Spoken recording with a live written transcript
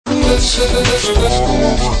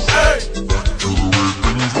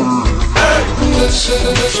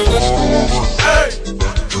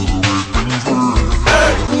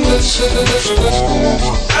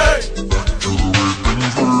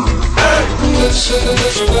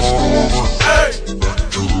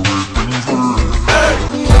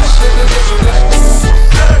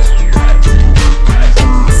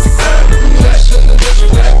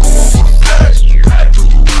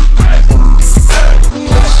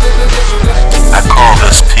I call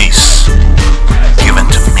this piece given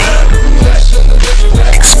to me,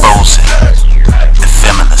 exposing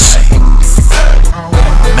effeminacy.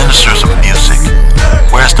 Ministers of music,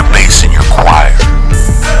 where's the bass in your choir?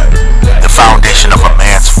 The foundation of a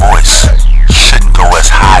man's voice shouldn't go as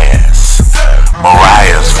high as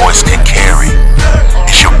Mariah's voice can carry.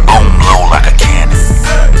 It should boom low like a cannon.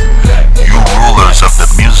 You rulers of the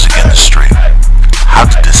music industry, how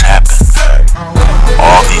did this happen?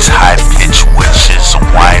 All these high-pitched witches and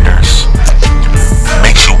whiners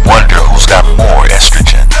makes you wonder who's got more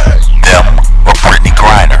estrogen, them or Brittany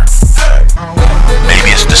Griner. Maybe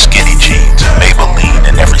it's the skinny jeans and Maybelline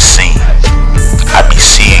in every scene I be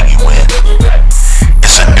seeing you in.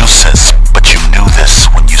 It's a nuisance, but you knew this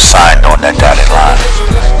when you signed on that dotted line.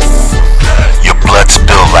 Your blood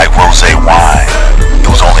spilled like rosé wine. It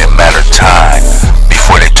was only a matter of time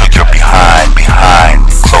before they took your behind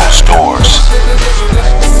closed doors.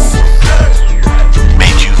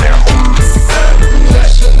 Made you their own.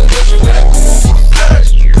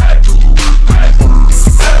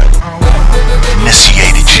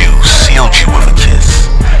 Initiated you, sealed you with a kiss,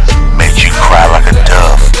 made you cry like a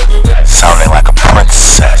dove, sounding like a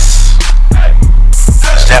princess.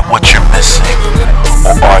 Is that what you're missing?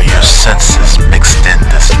 Or are your senses mixed in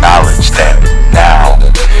this knowledge that now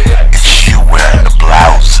it's you wearing the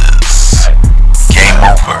blouses? Game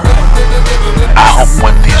over. I hope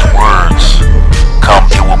when these words come,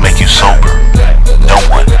 it will make you sober. No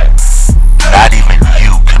one, not even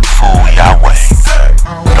you, can fool Yahweh.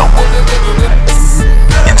 No one.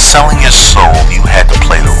 In selling your soul, you had to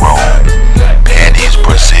play the role. Panties,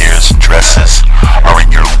 brasiers, and dresses are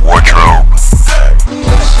in your wardrobe.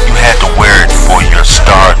 You had to wear it for your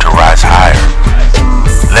star to rise higher.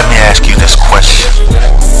 Let me ask you this question.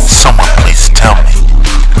 Someone please tell me.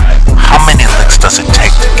 How many licks does it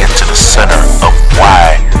take to get to the center of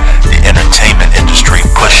why the entertainment industry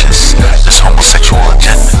pushes this homosexual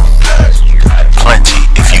agenda? Plenty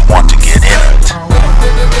if you want to get in it.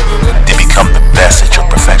 To become the best at your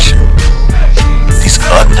profession. These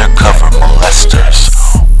undercover molesters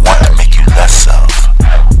want to make you less of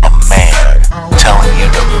a man, telling you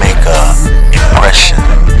to make an impression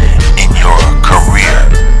in your career.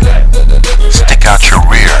 Stick out your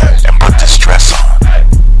rear and put this dress on.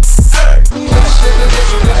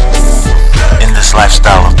 In this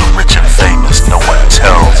lifestyle of the rich and famous, no one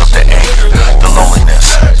tells of the anger, the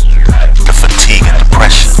loneliness, the fatigue and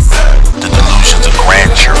depression, the delusions of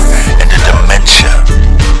grandeur and the dementia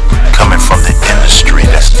coming from the industry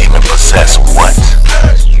that's demon possessed. What?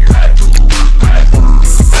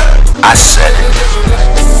 I said it.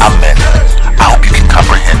 I meant it. I hope you can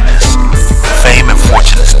comprehend this. Fame and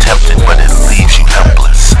fortune is tempting, but it leaves you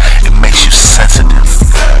helpless. It makes you sensitive.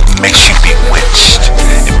 It makes you bewitched.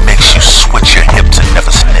 It makes you switch your hips and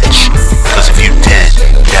never snitch. Because if you did,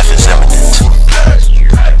 death is imminent.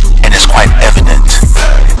 And it's quite evident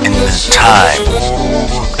in the time.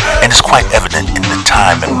 And it's quite evident in the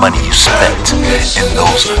time and money you spent in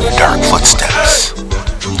those dark footsteps.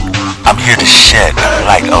 I'm here to shed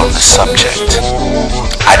light on the subject.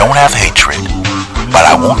 I don't have hatred, but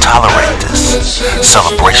I won't tolerate this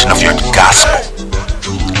celebration of your gospel.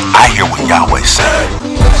 I hear what Yahweh said.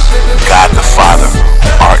 God the Father,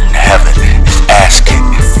 who art in heaven, is asking,